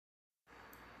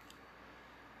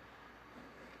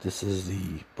This is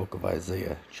the book of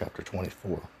Isaiah, chapter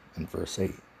 24, and verse 8.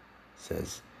 It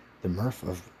says, The mirth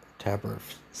of Tabor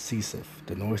ceaseth,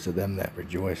 the noise of them that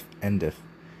rejoice endeth,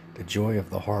 the joy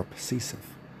of the harp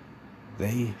ceaseth.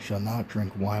 They shall not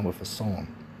drink wine with a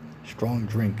song. Strong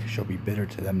drink shall be bitter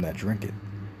to them that drink it.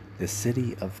 The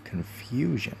city of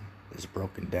confusion is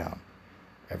broken down.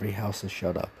 Every house is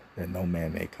shut up, that no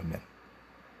man may come in.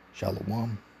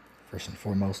 Shalom. First and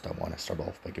foremost, I want to start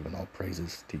off by giving all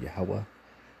praises to Yahweh,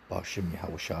 Ba'ashem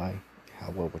Yahawashi,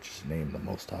 Yahweh, which is the name of the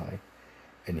Most High,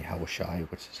 and Yahawashi,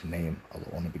 which is the name of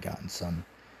the only begotten Son,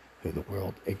 who the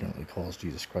world ignorantly calls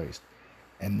Jesus Christ.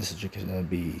 And this is just going to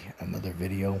be another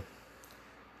video.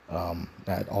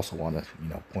 I also want to,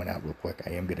 point out real quick,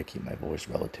 I am going to keep my voice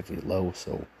relatively low,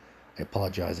 so I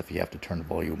apologize if you have to turn the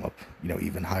volume up,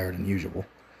 even higher than usual,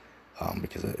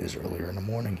 because it is earlier in the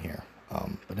morning here.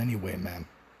 But anyway, man,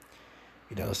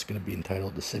 it's going to be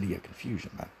entitled The City of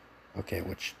Confusion, man. Okay,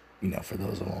 which, for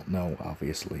those who don't know,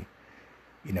 obviously,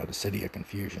 the City of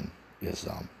Confusion is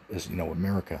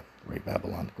America, right?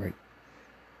 Babylon the Great.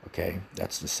 Okay,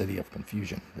 that's the City of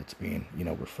Confusion that's being,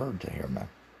 referred to here, man.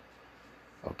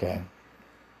 Okay.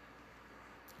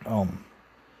 And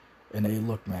hey,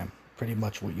 look, man, pretty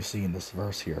much what you see in this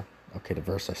verse here. Okay, the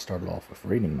verse I started off with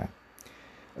reading, man.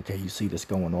 Okay, you see this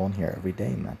going on here every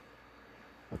day, man.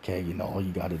 Okay, all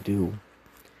you got to do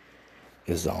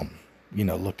is,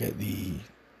 look at the,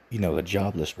 the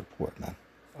jobless report, man.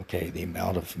 Okay, the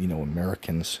amount of,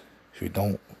 Americans who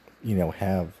don't,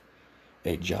 have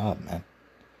a job, man.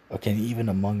 Okay, even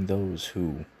among those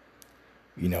who,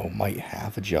 might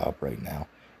have a job right now,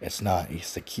 it's not a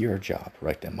secure job,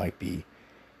 right? That might be,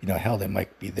 hell, they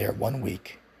might be there 1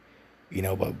 week,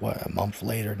 but what, a month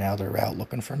later, now they're out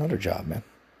looking for another job, man.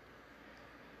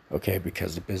 Okay,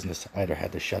 because the business either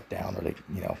had to shut down or they,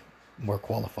 more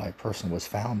qualified person was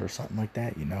found or something like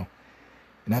that, And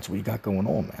that's what you got going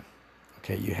on, man.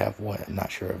 Okay, you have what? I'm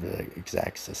not sure of the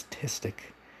exact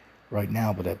statistic right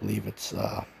now, but I believe it's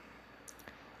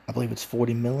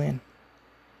 40 million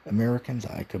Americans.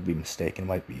 I could be mistaken.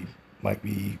 Might be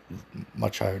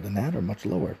much higher than that or much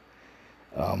lower.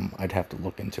 I'd have to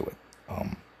look into it.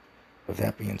 With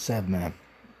that being said, man,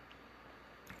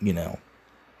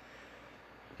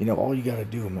 all you gotta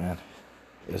do, man,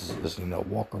 is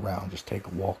walk around. Just take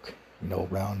a walk,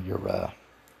 around your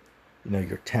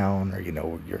your town or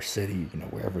your city,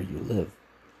 wherever you live,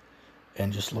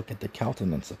 and just look at the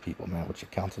countenance of people, man. Which a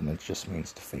countenance just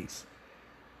means the face,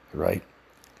 right?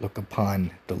 Look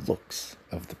upon the looks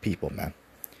of the people, man.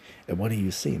 And what do you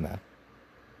see, man?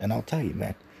 And I'll tell you,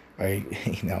 man, right?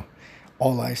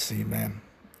 All I see, man,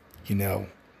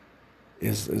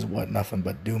 is what? Nothing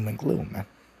but doom and gloom, man.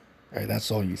 Right?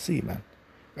 That's all you see, man.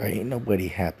 Right? Ain't nobody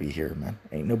happy here, man.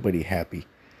 Ain't nobody happy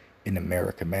in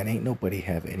America, man. Ain't nobody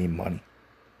have any money.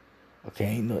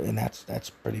 Okay? And that's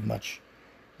pretty much,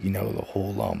 the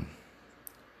whole,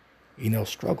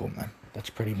 struggle, man. That's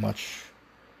pretty much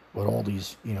what all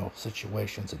these,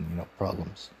 situations and,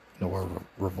 problems, are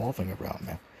revolving around,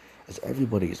 man. As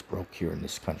everybody is broke here in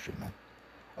this country, man.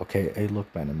 Okay, hey,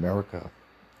 look, man, America,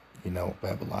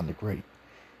 Babylon the Great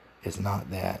is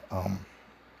not that,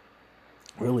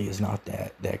 really is not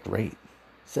that great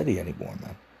city anymore,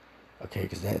 man. Okay,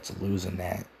 because that's losing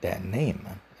that name,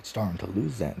 man. It's starting to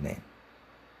lose that name.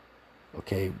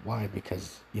 Okay, why?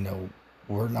 Because,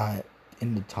 we're not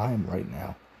in the time right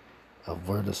now of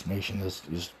where this nation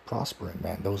is prospering,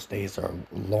 man. Those days are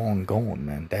long gone,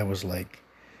 man. That was like,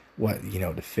 what, the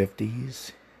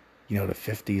 50s? The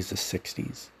 50s, the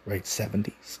 60s, right?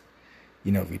 70s.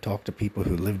 If you talk to people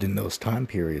who lived in those time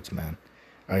periods, man,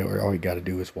 all you got to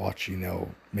do is watch,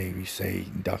 maybe say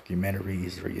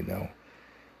documentaries or,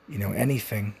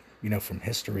 anything, from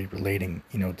history relating,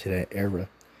 to that era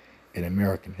in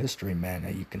American history, man.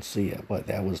 And you can see it. But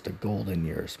that was the golden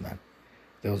years, man.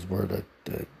 Those were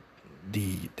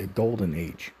the golden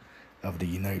age of the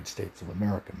United States of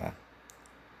America, man.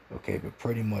 Okay, but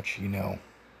pretty much,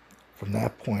 from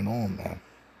that point on, man,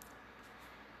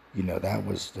 that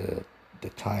was the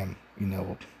time,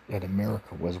 that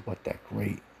America was what that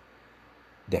great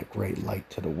light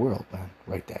to the world, man.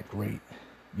 Right, that great,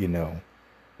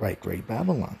 great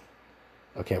Babylon.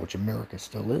 Okay, which America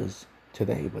still is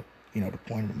today, but the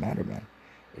point of the matter, man,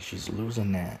 is she's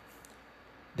losing that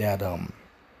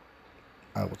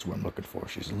what's what I'm looking for.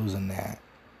 She's losing that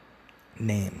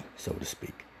name, so to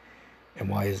speak. And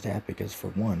why is that? Because for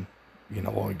one,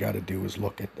 all you got to do is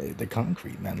look at the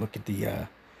concrete, man. Look at the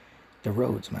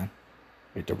roads, man.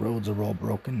 Right, the roads are all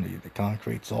broken. The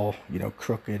concrete's all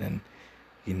crooked and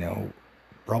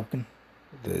broken.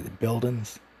 The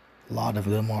buildings, a lot of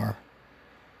them are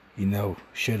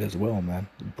shit as well, man.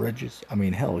 Bridges. I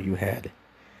mean, hell, you had,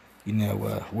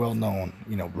 well-known,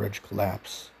 bridge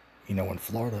collapse, in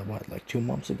Florida, what, like 2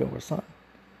 months ago or something?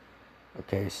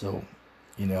 Okay, so,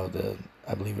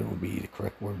 I believe it would be, the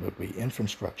correct word would be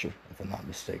infrastructure, if I'm not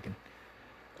mistaken.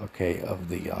 Okay,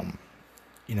 of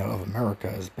America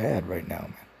is bad right now,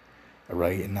 man. All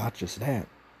right, and not just that,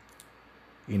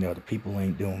 the people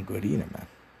ain't doing good either, man.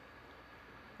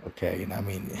 Okay, and I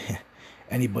mean,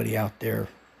 anybody out there,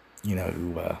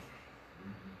 who,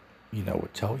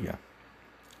 would tell you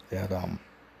that,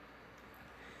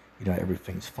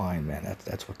 everything's fine, man.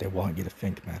 That's what they want you to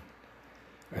think, man.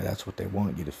 Right? That's what they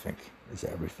want you to think, is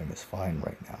that everything is fine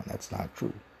right now, and that's not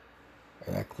true.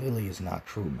 Right? That clearly is not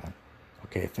true, man.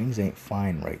 Okay, things ain't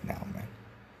fine right now, man.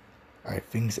 All right,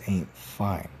 things ain't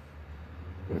fine.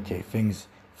 Okay, things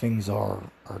are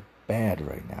bad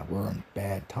right now. We're in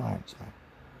bad times, man.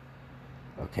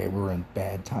 Okay, we're in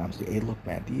bad times. Hey, look,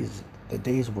 man, the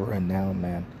days we're in now,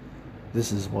 man.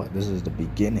 This is the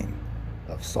beginning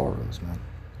of sorrows, man.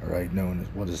 All right, known as,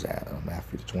 what is that?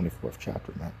 Matthew the 24th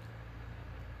chapter, man.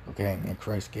 Okay, and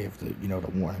Christ gave the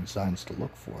warning signs to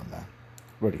look for, man.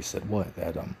 What he said, what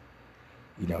that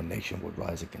nation would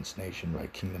rise against nation,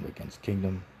 right? Kingdom against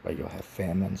kingdom, right? You'll have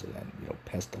famines and then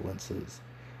pestilences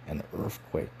and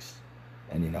earthquakes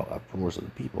and uproars of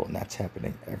the people, and that's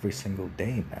happening every single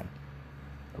day, man.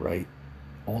 Right?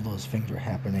 All those things are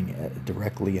happening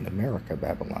directly in America,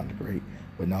 Babylon the Great,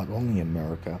 but not only in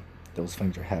America. Those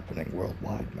things are happening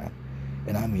worldwide, man.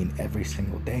 And I mean every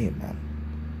single day, man.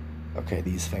 Okay,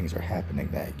 these things are happening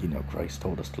that Christ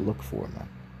told us to look for, man.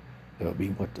 It'll be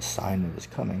what the sign of his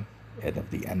coming and of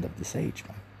the end of this age,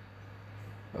 man.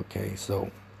 Okay,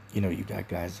 so you got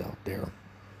guys out there,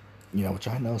 which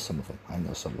I know some of them.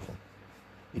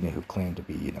 Who claim to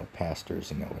be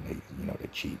pastors, and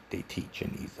they teach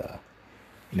in these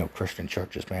Christian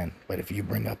churches, man. But if you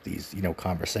bring up these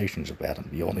conversations about them,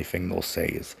 the only thing they'll say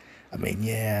is,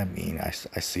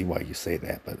 I see why you say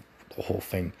that, but the whole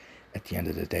thing at the end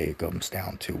of the day, it comes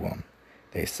down to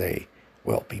they say,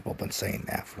 well, people have been saying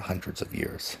that for hundreds of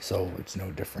years, so it's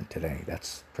no different today.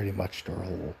 That's pretty much their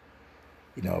whole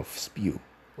spew.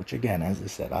 Which again, as I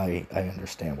said, I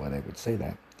understand why they would say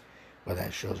that. But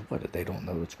that shows what? They don't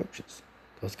know the scriptures.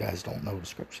 Those guys don't know the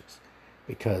scriptures.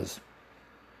 Because,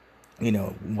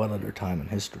 what other time in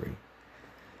history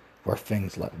where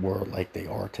things were like they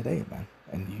are today, man?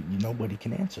 And nobody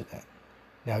can answer that.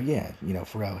 Now, yeah,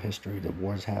 throughout history the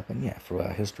wars happen. Yeah,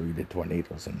 throughout history the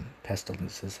tornadoes and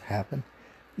pestilences happen.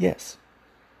 Yes.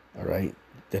 All right.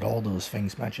 Did all those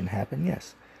things mentioned happen?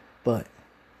 Yes. But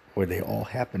were they all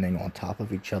happening on top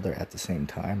of each other at the same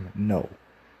time? No.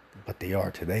 But they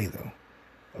are today, though.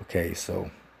 Okay, so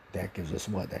that gives us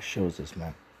what? That shows us,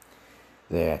 man,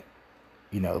 that,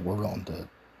 we're on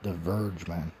the verge,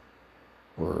 man,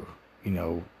 where,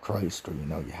 Christ or,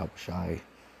 Yahushua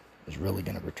is really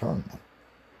going to return, man.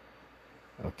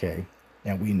 Okay,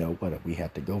 and we know what? We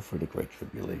have to go for the Great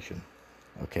Tribulation.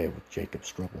 Okay, with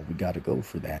Jacob's trouble. We got to go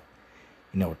for that,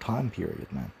 time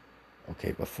period, man.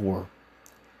 Okay, before,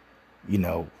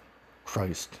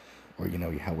 Christ or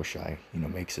Yahushua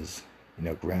makes his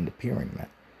grand appearing, man.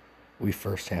 We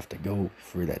first have to go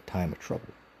through that time of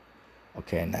trouble.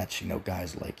 Okay, and that's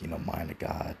guys like Mind of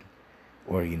God,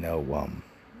 or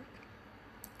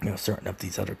certain of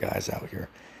these other guys out here.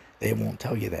 They won't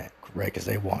tell you that, right? Because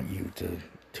they want you to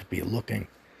be looking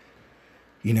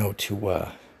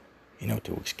to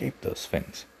escape those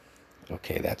things.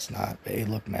 Okay, that's not. Hey,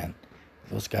 look, man,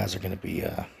 those guys are gonna be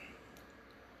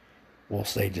we'll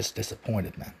say just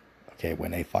disappointed, man. Okay,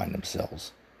 when they find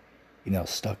themselves,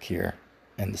 stuck here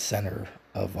in the center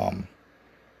of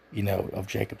of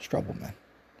Jacob's trouble, man.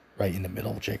 Right in the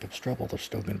middle of Jacob's trouble, they're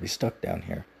still gonna be stuck down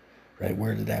here. Right?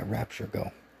 Where did that rapture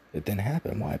go? It didn't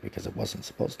happen. Why? Because it wasn't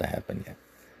supposed to happen yet.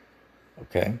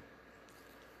 Okay?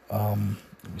 Let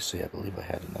me see, I believe I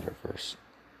had another verse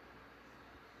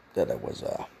that I was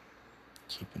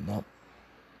keeping up.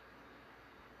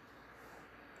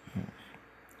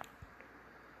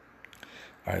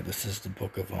 Alright, this is the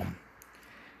book of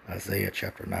Isaiah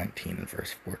chapter 19 and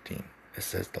verse 14. It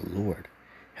says, the Lord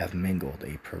have mingled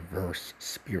a perverse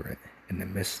spirit in the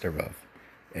midst thereof,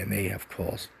 and they have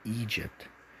caused Egypt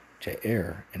to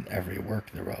err in every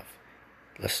work thereof.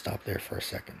 Let's stop there for a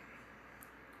second.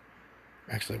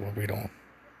 Actually, we'll read on.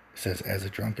 It says, as a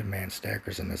drunken man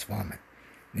staggers in his vomit,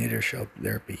 neither shall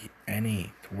there be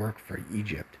any to work for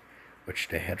Egypt, which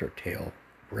the head or tail,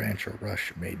 branch or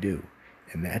rush may do.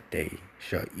 In that day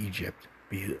shall Egypt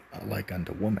be like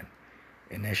unto woman,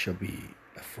 and they shall be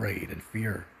afraid and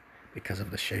fear because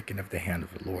of the shaking of the hand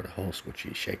of the Lord of hosts, which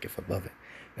he shaketh above it.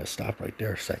 Now stop right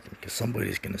there a second, because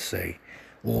somebody's going to say,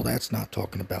 well, that's not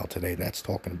talking about today, that's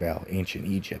talking about ancient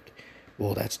Egypt.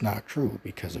 Well, that's not true,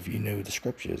 because if you knew the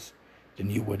scriptures, then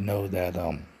you would know that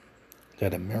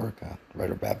that America,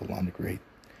 right, or Babylon the Great,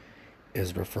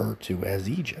 is referred to as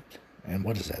Egypt. And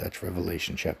what is that? That's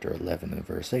Revelation chapter 11 and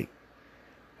verse 8.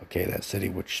 Okay, that city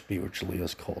which spiritually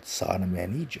is called Sodom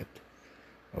and Egypt.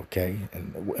 Okay,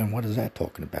 and what is that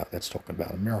talking about? That's talking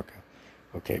about America.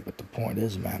 Okay, but the point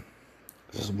is, man,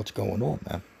 this is what's going on,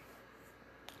 man.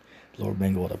 The Lord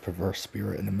mingled a perverse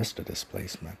spirit in the midst of this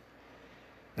place, man.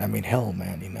 And I mean, hell,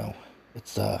 man, you know,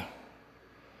 it's I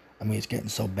mean, it's getting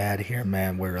so bad here,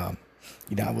 man, where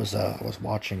you know, I was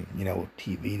watching, you know,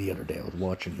 TV the other day. I was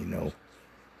watching, you know,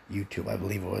 YouTube. I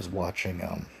believe I was watching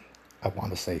I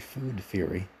want to say Food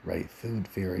Theory, right? Food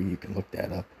Theory. You can look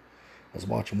that up. I was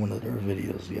watching one of their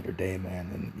videos the other day,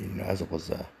 man, and you know, as I was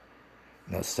you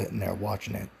know, sitting there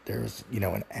watching it, there's, you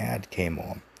know, an ad came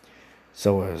on.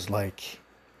 So it was like,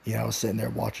 you know, I was sitting there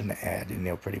watching the ad, and, you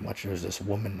know, pretty much there was this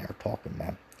woman there talking,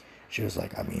 man. She was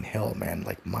like, I mean, hell, man,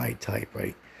 like my type,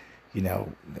 right? You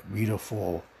know,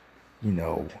 beautiful, you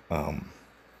know,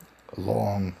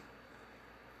 long,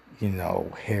 you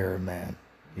know, hair, man,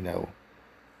 you know,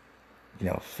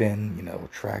 thin, you know,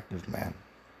 attractive, man.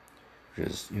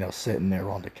 Just, you know, sitting there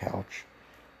on the couch.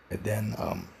 And then,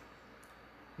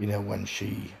 you know, when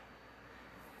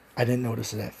I didn't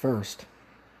notice it at first,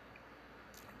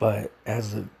 but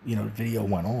as the, you know, video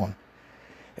went on,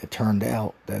 it turned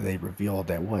out that they revealed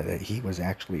that that he was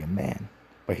actually a man,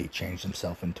 but he changed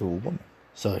himself into a woman.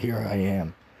 So here I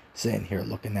am, sitting here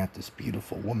looking at this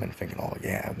beautiful woman, thinking, oh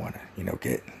yeah, I want to, you know,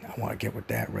 I want to get with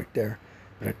that right there.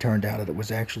 But it turned out that it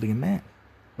was actually a man.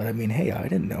 But I mean, hey, I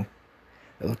didn't know.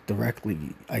 It looked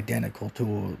directly identical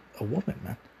to a woman,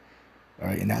 man. All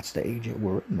right, and that's the age that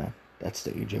we're in, man. That's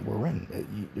the age that we're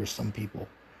in. There's some people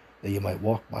that you might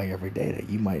walk by every day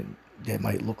that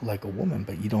might look like a woman,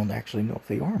 but you don't actually know if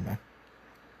they are, man.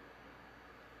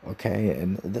 Okay,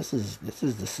 and this is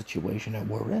the situation that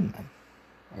we're in, man.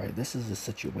 All right, this is the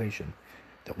situation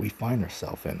that we find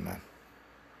ourselves in, man.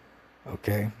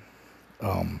 Okay,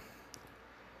 let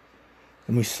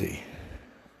me see.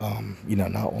 You know,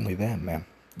 not only that, man,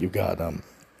 you got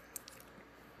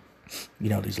you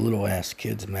know, these little ass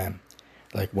kids, man,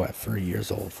 like what, 3 years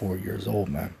old, 4 years old,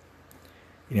 man.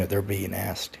 You know, they're being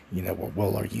asked, you know,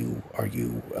 well, are you,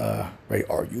 right,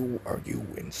 are you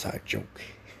inside joke?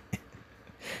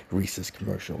 Reese's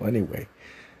commercial, anyway,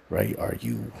 right? Are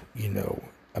you, you know,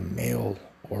 a male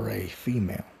or a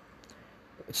female?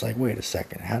 It's like, wait a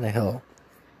second, how the hell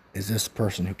is this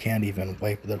person who can't even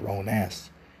wipe their own ass,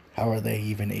 how are they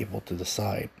even able to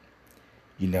decide,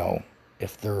 you know,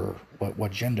 if they're,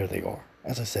 what gender they are?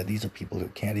 As I said, these are people who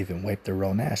can't even wipe their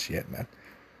own ass yet, man.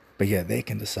 But yeah, they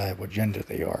can decide what gender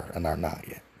they are and are not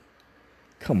yet.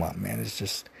 Come on, man. It's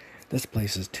just, this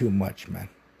place is too much, man.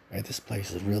 Right? This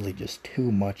place is really just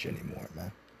too much anymore,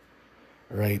 man.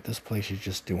 Right? This place is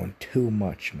just doing too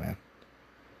much, man.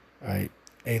 Right?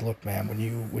 Hey, look, man.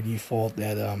 When you fall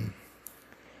that you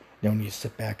know, when you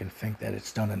sit back and think that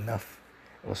it's done enough,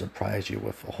 it will surprise you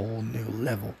with a whole new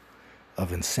level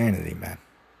of insanity, man.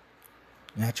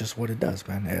 And that's just what it does,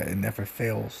 man. It never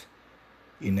fails,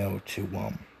 you know, to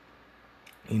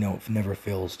you know, it never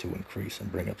fails to increase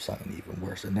and bring up something even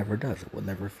worse. It never does. It will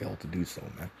never fail to do so,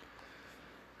 man.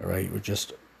 All right, it would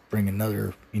just bring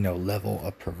another, you know, level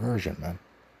of perversion, man.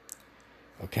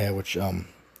 Okay, which you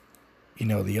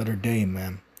know, the other day,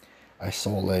 man, I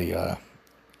saw what's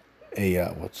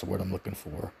the word I'm looking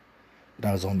for? When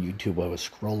I was on YouTube, I was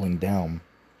scrolling down,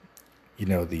 you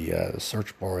know, the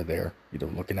search bar there, you know,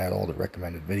 looking at all the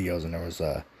recommended videos, and there was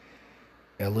a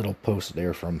little post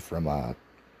there from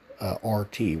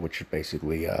RT, which is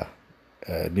basically a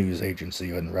news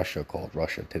agency in Russia called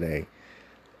Russia Today.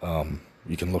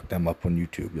 You can look them up on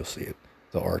YouTube, you'll see it.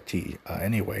 The RT.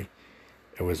 Anyway,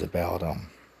 it was about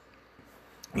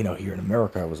you know, here in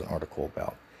America, it was an article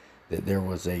about that there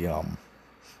was a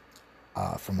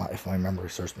if my memory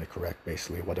serves me correct,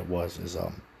 basically what it was is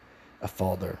a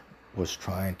father was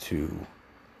trying to,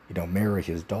 you know, marry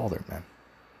his daughter, man.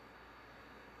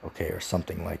 Okay, or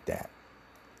something like that.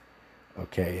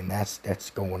 Okay, and that's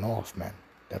going off, man.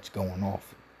 That's going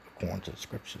off according to the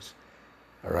scriptures.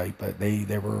 All right, but they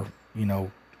were, you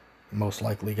know, most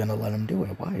likely gonna let him do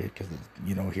it. Why? Because,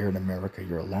 you know, here in America,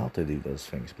 you're allowed to do those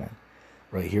things, man.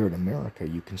 Right here in America,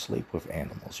 you can sleep with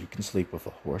animals. You can sleep with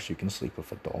a horse. You can sleep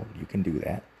with a dog. You can do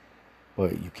that.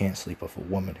 But you can't sleep with a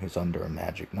woman who's under a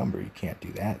magic number. You can't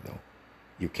do that, though.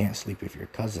 You can't sleep with your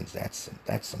cousins. That's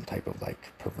some type of,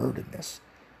 like, pervertedness.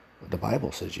 The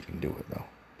Bible says you can do it, though.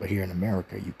 But here in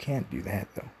America, you can't do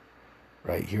that, though.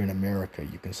 right? Here in America,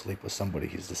 you can sleep with somebody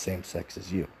who's the same sex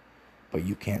as you, but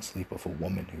you can't sleep with a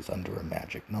woman who's under a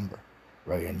magic number,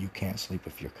 right? And you can't sleep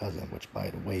with your cousin, which, by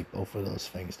the way, both of those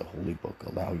things the Holy Book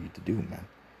allow you to do, man.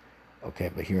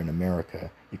 Okay, but here in America,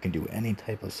 you can do any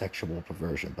type of sexual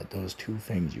perversion, but those two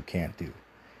things you can't do.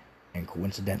 And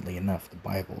coincidentally enough, the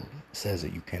Bible says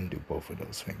that you can do both of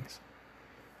those things.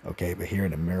 Okay, but here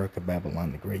in America,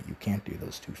 Babylon the Great, you can't do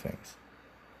those two things.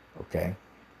 Okay?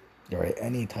 All right,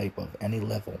 any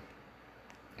level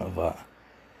of,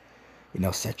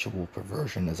 sexual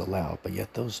perversion is allowed, but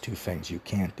yet those two things you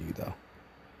can't do, though.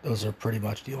 Those are pretty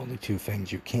much the only two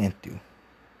things you can't do.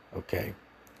 Okay?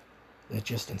 It's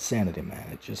just insanity,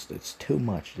 man. It's too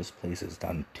much. This place has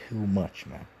done too much,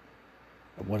 man.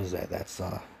 What is that?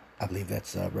 I believe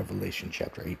that's Revelation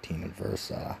chapter 18 and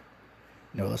verse,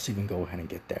 no, let's even go ahead and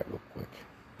get that real quick.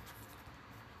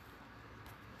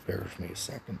 Bear with me a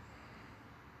second.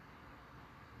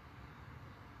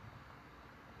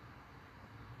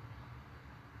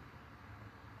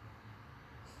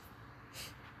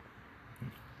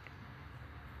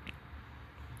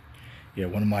 Yeah,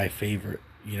 one of my favorite,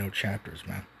 chapters,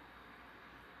 man.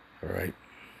 All right.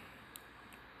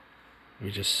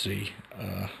 We just see,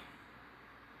 all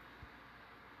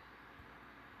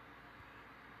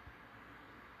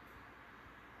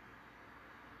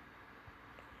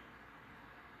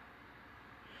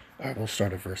right, we'll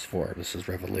start at verse 4. This is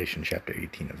Revelation chapter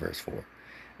 18 and verse 4.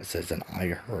 It says, and I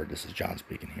heard, this is John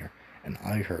speaking here, and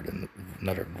I heard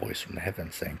another voice from the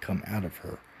heavens saying, come out of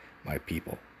her, my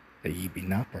people, that ye be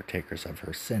not partakers of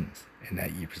her sins, and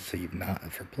that ye receive not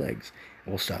of her plagues.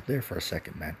 And we'll stop there for a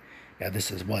second, man. Yeah,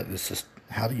 this is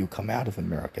how do you come out of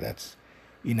America? That's,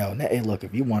 hey, look,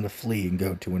 if you want to flee and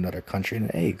go to another country, then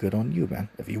hey, good on you, man.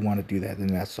 If you want to do that, then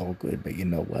that's all good. But you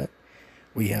know what?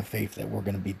 We have faith that we're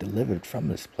going to be delivered from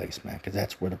this place, man, because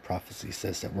that's where the prophecy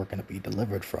says that we're going to be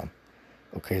delivered from.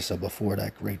 Okay, so before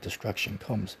that great destruction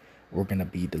comes, we're going to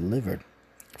be delivered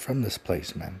from this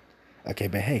place, man. Okay,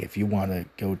 but hey, if you want to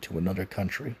go to another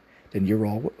country, then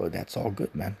that's all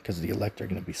good, man, because the elect are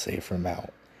going to be saved from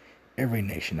out every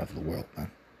nation of the world,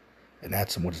 man. And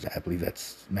that's, what is that? I believe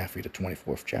that's Matthew the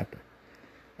 24th chapter.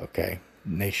 Okay,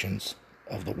 nations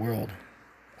of the world.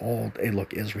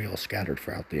 Look, Israel is scattered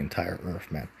throughout the entire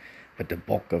earth, man. But the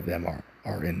bulk of them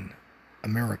are in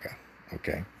America,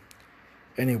 okay?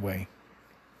 Anyway,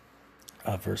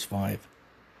 verse 5,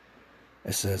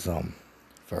 it says,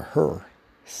 for her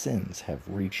sins have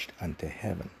reached unto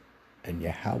heaven, and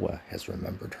Yahweh has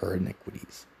remembered her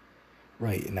iniquities.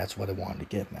 Right, and that's what I wanted to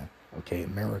get, man. Okay,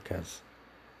 America's,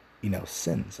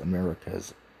 sins,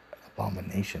 America's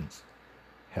abominations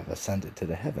have ascended to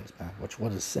the heavens, man.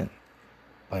 What is sin?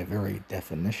 By very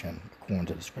definition, according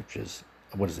to the scriptures,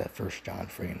 what is that? 1 John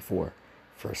 3 and 4.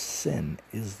 For sin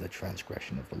is the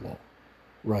transgression of the law.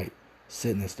 Right.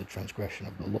 Sin is the transgression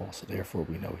of the law. So therefore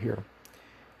we know here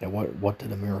that what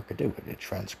did America do? It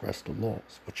transgressed the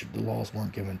laws, which the laws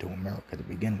weren't given to America to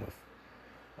begin with.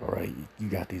 All right. You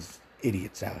got these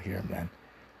idiots out here, man,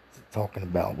 talking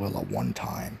about, well, at one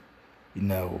time,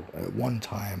 America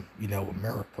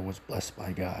was blessed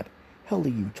by God. Hell are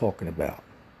you talking about?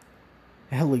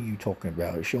 Hell are you talking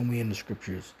about? Show me in the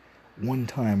scriptures one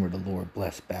time where the Lord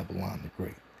blessed Babylon the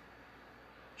Great.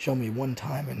 Show me one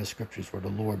time in the scriptures where the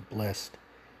Lord blessed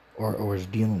or is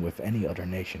dealing with any other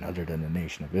nation other than the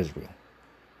nation of Israel.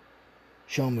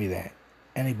 Show me that.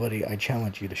 Anybody, I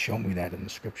challenge you to show me that in the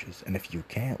scriptures. And if you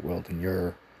can't, well, then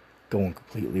you're going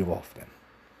completely off then.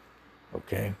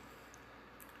 Okay?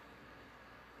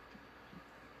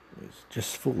 It's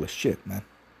just foolish shit, man.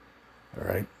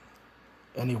 Alright?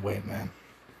 Anyway, man.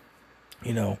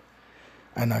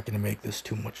 I'm not going to make this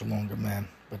too much longer, man.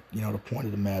 But, the point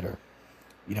of the matter,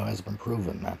 has been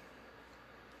proven, man.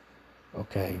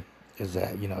 Okay, is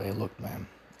that, hey, look, man.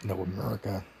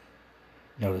 America,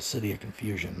 the city of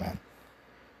confusion, man.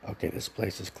 Okay, this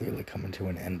place is clearly coming to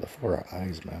an end before our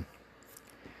eyes, man.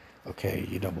 Okay,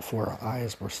 before our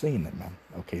eyes, we're seeing it, man.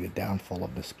 Okay, the downfall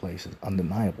of this place is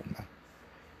undeniable, man.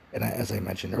 And as I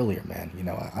mentioned earlier, man,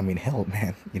 hell,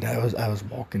 man. I was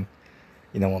walking,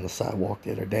 on the sidewalk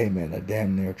the other day, man. I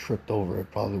damn near tripped over it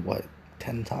probably,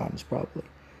 10 times, probably,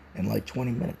 in like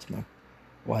 20 minutes, man.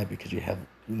 Why? Because you have,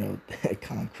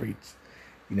 concrete,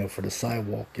 for the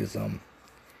sidewalk is,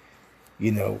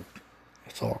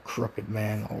 it's all crooked,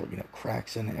 man. All,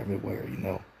 cracks in it everywhere, You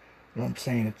know what I'm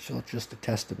saying? It's just a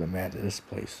testament, man, that this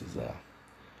place is,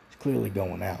 it's clearly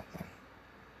going out, man.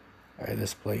 Alright,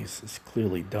 this place is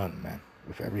clearly done, man,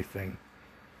 with everything,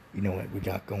 what we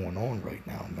got going on right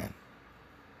now, man.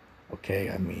 Okay,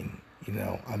 hell,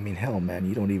 man,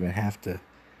 you don't even have to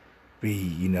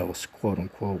be, quote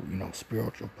unquote,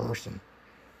 spiritual person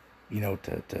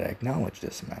to acknowledge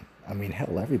this, man. I mean,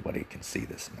 hell, everybody can see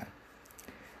this, man.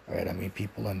 All right, I mean,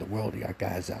 people in the world, you got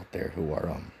guys out there who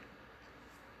are,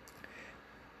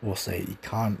 we'll say,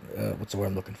 what's the word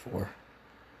I'm looking for?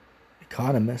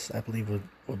 Economists, I believe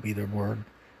would be their word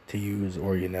to use,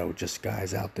 or, just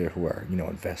guys out there who are,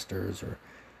 investors or,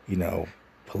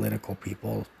 political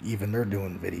people. Even they're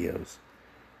doing videos,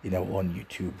 on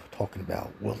YouTube talking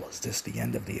about, well, is this the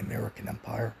end of the American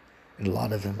empire? And a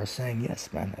lot of them are saying,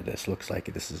 yes, man, this looks like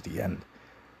this is the end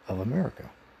of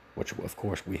America, which of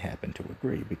course we happen to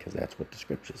agree because that's what the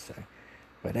scriptures say.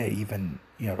 But hey, even,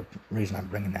 the reason I'm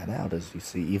bringing that out is you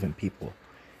see even people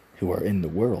who are in the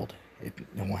world, it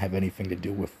won't have anything to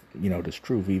do with, this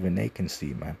truth. Even they can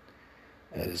see, man,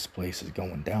 this place is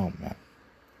going down, man.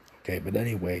 Okay, but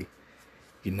anyway,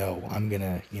 I'm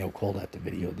gonna, call that the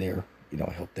video there.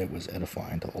 I hope that was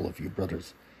edifying to all of you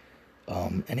brothers.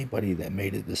 Anybody that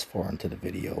made it this far into the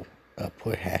video,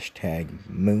 put hashtag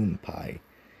MoonPie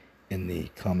in the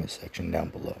comment section down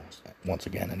below. Once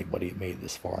again, anybody that made it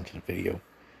this far into the video,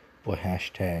 put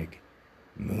hashtag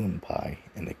MoonPie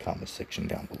in the comment section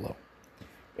down below.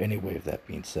 Anyway, with that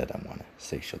being said, I want to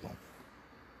say shalom.